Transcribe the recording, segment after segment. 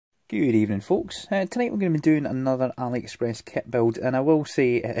Good evening, folks. Tonight we're going to be doing another AliExpress kit build, and I will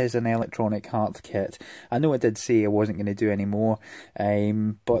say it is an electronic heart kit. I know I did say I wasn't going to do any more,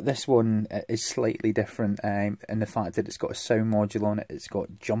 but this one is slightly different in the fact that it's got a sound module on it, it's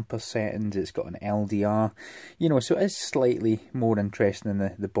got jumper settings, it's got an LDR, you know, so it is slightly more interesting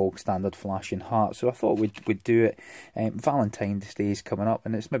than the bog standard flashing heart. So I thought we'd do it. Valentine's Day is coming up,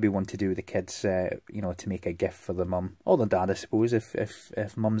 and it's maybe one to do with the kids, you know, to make a gift for the mum or the dad, I suppose,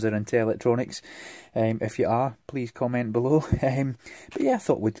 if mums are into electronics. If you are, please comment below. But yeah, I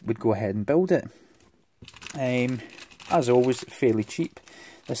thought we'd go ahead and build it. As always, fairly cheap.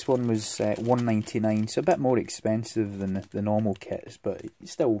 This one was $1.99, so a bit more expensive than the normal kits, but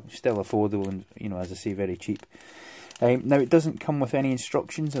still affordable, and, you know, as I say, very cheap. Now, it doesn't come with any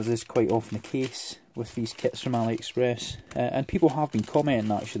instructions, as is quite often the case with these kits from AliExpress, and people have been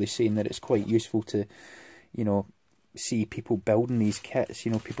commenting actually saying that it's quite useful to, you know, see people building these kits.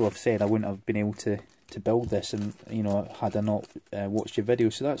 You know, people have said I wouldn't have been able to build this, and, you know, had I not watched your video,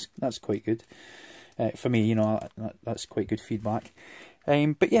 so that's quite good for me. You know, that's quite good feedback.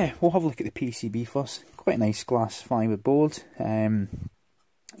 But yeah, we'll have a look at the PCB first. Quite a nice glass fibre board.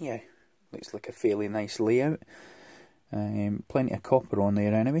 Yeah, looks like a fairly nice layout. Plenty of copper on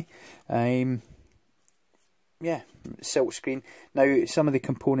there anyway. Yeah, silk screen. Now, some of the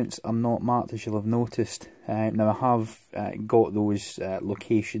components are not marked, as you'll have noticed. Now, I have got those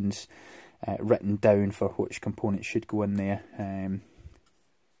locations written down for which components should go in there.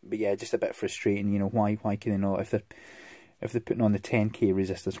 But yeah, just a bit frustrating. You know, why can they not, if they're putting on the 10k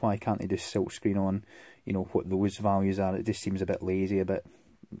resistors, why can't they just silk screen on, you know, what those values are? It just seems a bit lazy, a bit,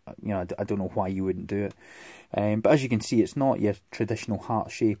 you know, I don't know why you wouldn't do it. But as you can see, it's not your traditional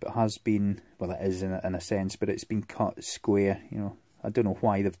heart shape. It has been, well, it is in a sense, but it's been cut square. You know, I don't know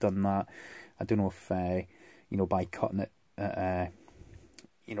why they've done that. I don't know if, you know, by cutting it,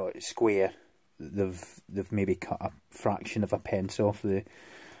 you know, square, they've maybe cut a fraction of a pence off the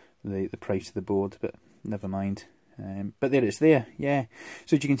price of the board, but never mind. But there it's there, yeah.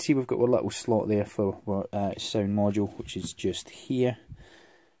 So as you can see, we've got a little slot there for our sound module, which is just here.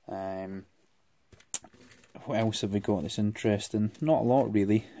 What else have we got that's interesting? Not a lot,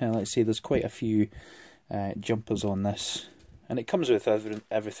 really. Let's say there's quite a few jumpers on this, and it comes with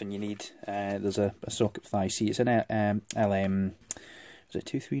everything you need. There's a socket for the IC. It's an LM, was it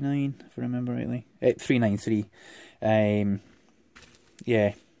 239, if I remember rightly? 393.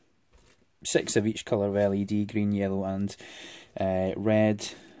 Yeah, 6 of each colour of LED, green, yellow and red.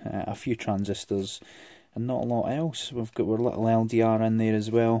 A few transistors, and not a lot else. We've got our little LDR in there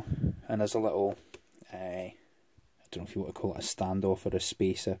as well, and there's a little, I don't know if you want to call it a standoff or a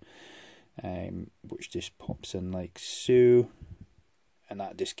spacer, which just pops in like so, and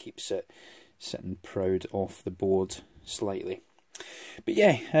that just keeps it sitting proud off the board slightly. But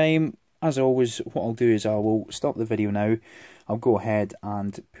yeah, as always, what I'll do is I will stop the video now. I'll go ahead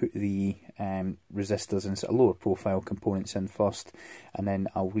and put the resistors and sort of lower profile components in first, and then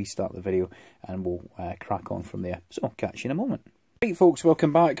I'll restart the video and we'll crack on from there. So I'll catch you in a moment. Right, folks,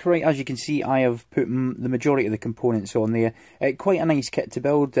 welcome back. Right, as you can see, I have put the majority of the components on there. Quite a nice kit to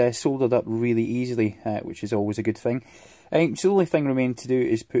build, soldered up really easily, which is always a good thing. So the only thing remaining to do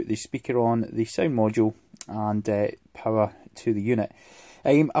is put the speaker on, the sound module, and power to the unit.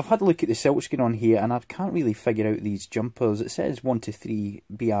 I've had a look at the silk screen on here, and I can't really figure out these jumpers. It says 1 to 3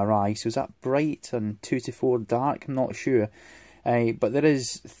 BRI, so is that bright, and 2 to 4 dark? I'm not sure. But there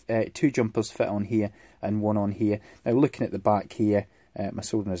is 2 jumpers fit on here and 1 on here. Now, looking at the back here, my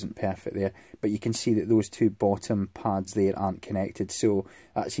soldering isn't perfect there, but you can see that those 2 bottom pads there aren't connected, so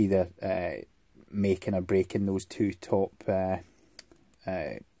that's either making or breaking those 2 top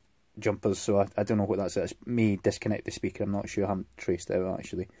jumpers. So I don't know what that's. It may disconnect the speaker, I'm not sure. I haven't traced it out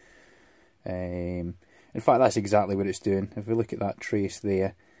actually. In fact, that's exactly what it's doing. If we look at that trace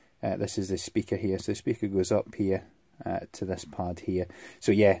there, this is the speaker here, so the speaker goes up here to this pad here.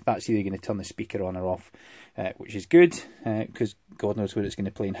 So yeah, that's either going to turn the speaker on or off, which is good, because God knows what it's going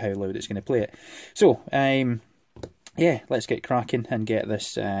to play and how loud it's going to play it. So yeah, let's get cracking and get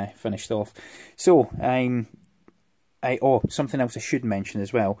this finished off. So oh, something else I should mention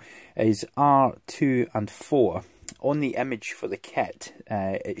as well is R2 and 4. On the image for the kit,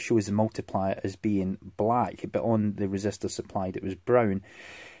 it shows the multiplier as being black, but on the resistor supplied it was brown.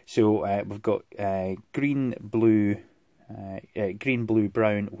 So we've got green, blue,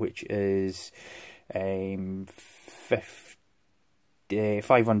 brown, which is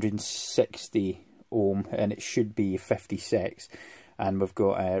 560 ohm, and it should be 56. And we've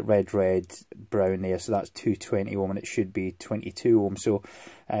got red, brown there, so that's 220 ohm, and it should be 22 ohm. So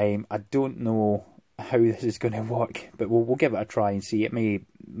I don't know how this is going to work, but we'll give it a try and see. It may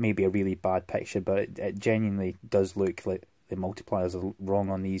be a really bad picture, but it genuinely does look like the multipliers are wrong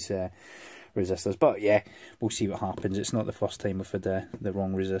on these resistors. But yeah, we'll see what happens. It's not the first time we've had the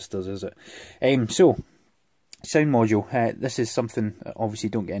wrong resistors, is it? So sound module. This is something, obviously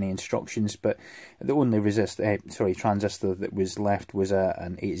don't get any instructions, but the only transistor that was left was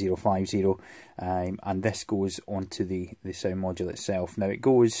an 8050, and this goes onto the sound module itself. Now it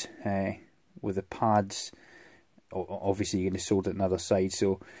goes with the pads. Obviously you're going to solder it on the other side,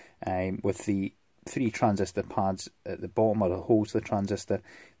 so with the 3 transistor pads at the bottom, or the holes of the transistor,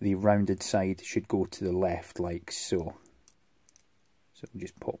 the rounded side should go to the left, like so. So we'll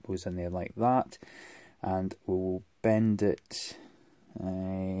just pop those in there like that, and we'll bend it.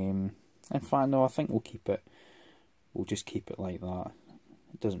 In fact, no, I think we'll just keep it like that.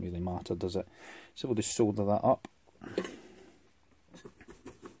 It doesn't really matter, does it? So we'll just solder that up.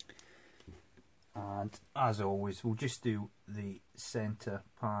 And as always, we'll just do the centre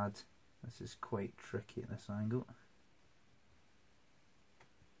pad. This is quite tricky at this angle.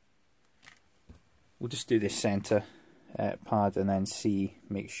 We'll just do the centre pad and then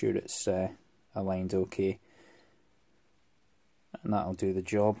make sure it's aligned okay. And that'll do the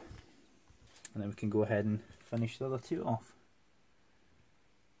job. And then we can go ahead and finish the other 2 off.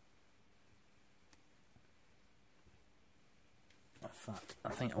 In fact, I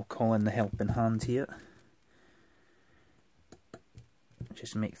think I'll call in the helping hand here.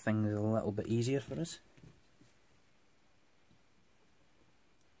 Just make things a little bit easier for us.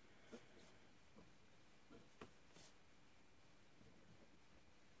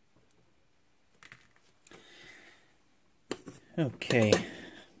 Okay,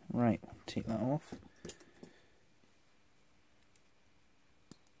 right, take that off.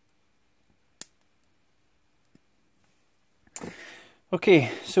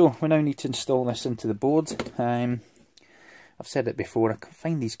 Okay, so we now need to install this into the board. I've said it before, I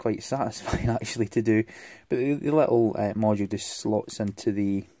find these quite satisfying actually to do, but the little module just slots into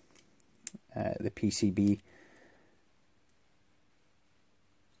the PCB.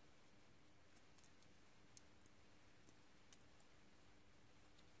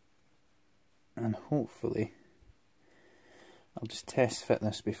 And hopefully, I'll just test fit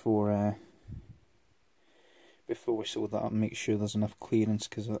this before we solder that up and make sure there's enough clearance,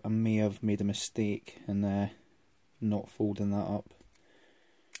 because I may have made a mistake in not folding that up.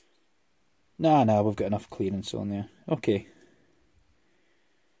 No, we've got enough clearance on there. Okay.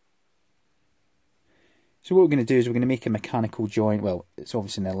 So what we're going to do is we're going to make a mechanical joint. Well, it's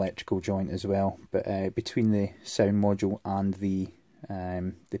obviously an electrical joint as well, but between the sound module and the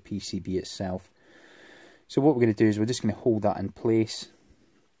PCB itself. So what we're going to do is we're just going to hold that in place.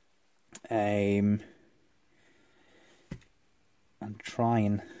 And try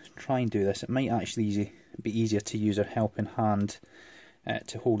and do this. It might actually be easier to use our helping hand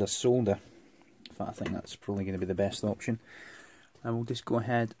to hold a solder. In fact, I think that's probably going to be the best option. And we'll just go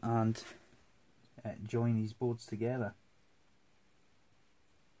ahead and join these boards together.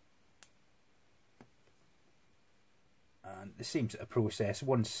 And the same sort of process.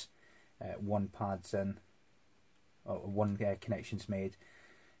 Once one pad's in, or one connection's made,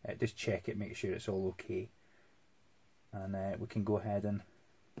 just check it, make sure it's all okay, and we can go ahead and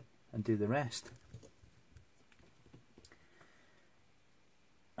do the rest.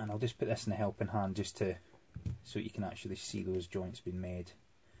 And I'll just put this in the helping hand just so you can actually see those joints being made.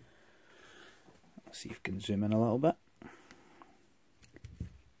 Let's see if we can zoom in a little bit.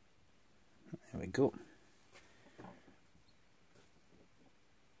 There we go.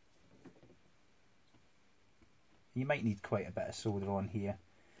 You might need quite a bit of solder on here.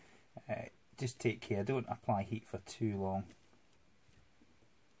 Just take care, don't apply heat for too long.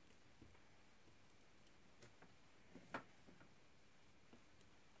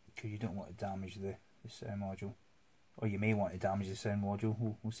 Because you don't want to damage the sound module. Or you may want to damage the sound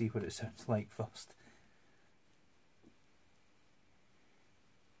module. We'll see what it sounds like first.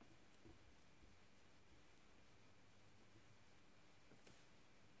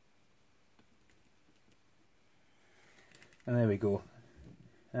 And there we go.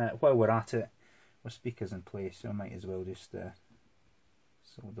 While we're at it, our speaker's in place, so I might as well just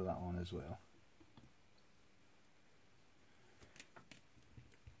solder that on as well.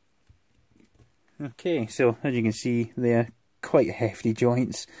 Okay, so as you can see, they're quite hefty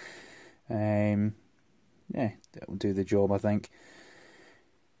joints. Yeah, that'll do the job, I think.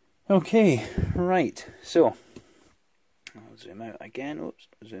 Okay, right, so I'll zoom out again. Oops,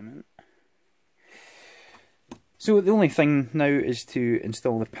 zoom in. So the only thing now is to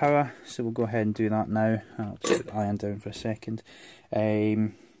install the power, so we'll go ahead and do that now. I'll just put the iron down for a second.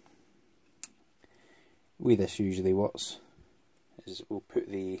 The way this usually works is we'll put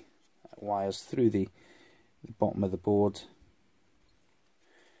the wires through the bottom of the board.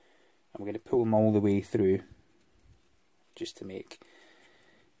 I'm going to pull them all the way through just to make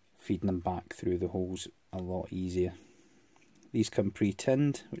feeding them back through the holes a lot easier. These come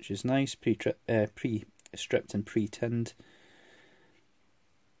pre-tinned, which is nice, pre-stripped and pre-tinned.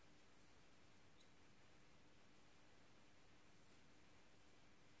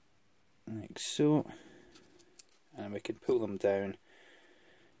 Like so. And we can pull them down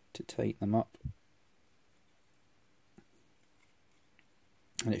to tighten them up.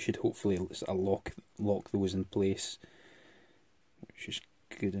 And it should hopefully lock those in place, which is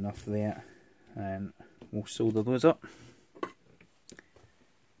good enough there. And we'll solder those up.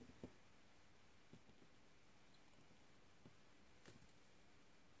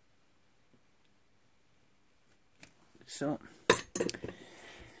 So,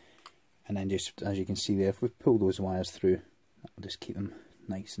 and then just as you can see there, if we pull those wires through, that'll just keep them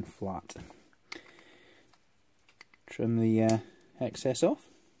nice and flat. Trim the excess off.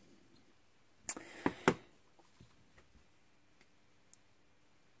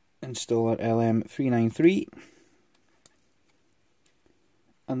 Install our LM393,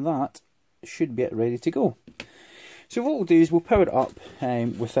 and that should be it ready to go. So what we'll do is we'll power it up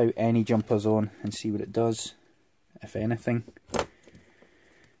without any jumpers on and see what it does, if anything.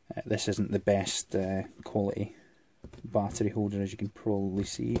 This isn't the best quality battery holder, as you can probably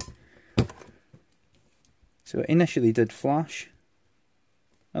see. So it initially did flash.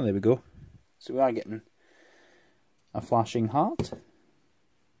 Oh, there we go. So we are getting a flashing heart.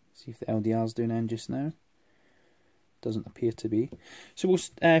 See if the LDR's doing anything just now. Doesn't appear to be. So we'll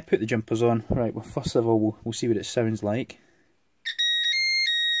put the jumpers on. Right, well, first of all, we'll see what it sounds like.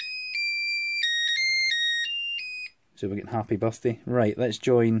 So we're getting Happy Birthday. Right, let's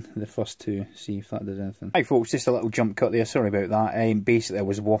join the first two, see if that does anything. Hi folks, just a little jump cut there, sorry about that. Basically I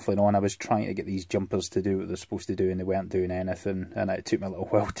was waffling on, I was trying to get these jumpers to do what they're supposed to do and they weren't doing anything, and it took me a little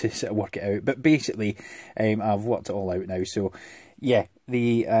while to sort of work it out. But basically, I've worked it all out now. So yeah,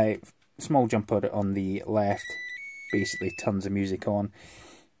 the small jumper on the left basically turns the music on.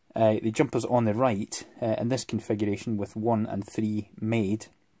 The jumpers on the right, in this configuration with 1 and 3 made,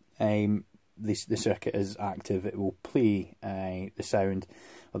 the circuit is active. It will play the sound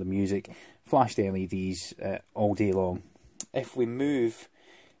or the music, flash the LEDs all day long. If we move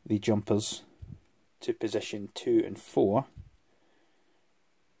the jumpers to position 2 and 4,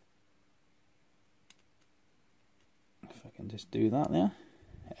 if I can just do that there,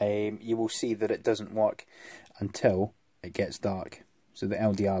 you will see that it doesn't work until it gets dark. So the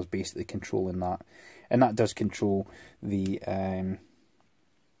LDR is basically controlling that, and that does control the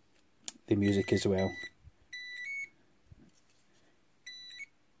music as well.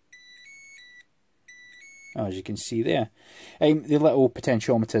 As you can see there, the little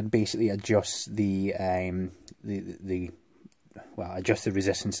potentiometer basically adjusts adjusts the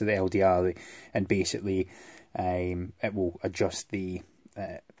resistance of the LDR, and basically it will adjust the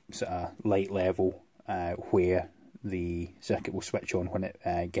sort of light level where the circuit will switch on when it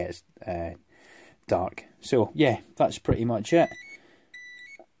gets dark. So yeah, that's pretty much it.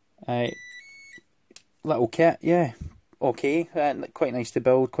 Little kit, yeah, okay, quite nice to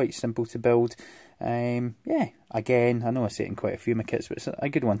build, quite simple to build. Yeah, again, I know I say it in quite a few of my kits, but it's a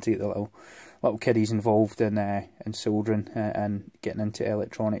good one to get the little kiddies involved in soldering and getting into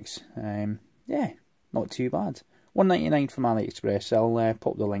electronics. Yeah, not too bad. $1.99 from AliExpress. I'll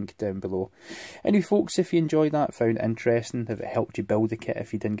pop the link down below. Anyway folks, if you enjoyed that, found it interesting, if it helped you build the kit,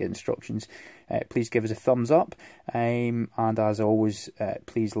 if you didn't get instructions, please give us a thumbs up, and as always,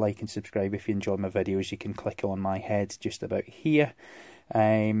 please like and subscribe if you enjoy my videos. You can click on my head just about here,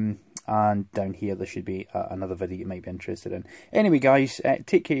 and down here there should be another video you might be interested in. Anyway guys,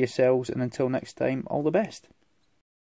 take care of yourselves, and until next time, all the best.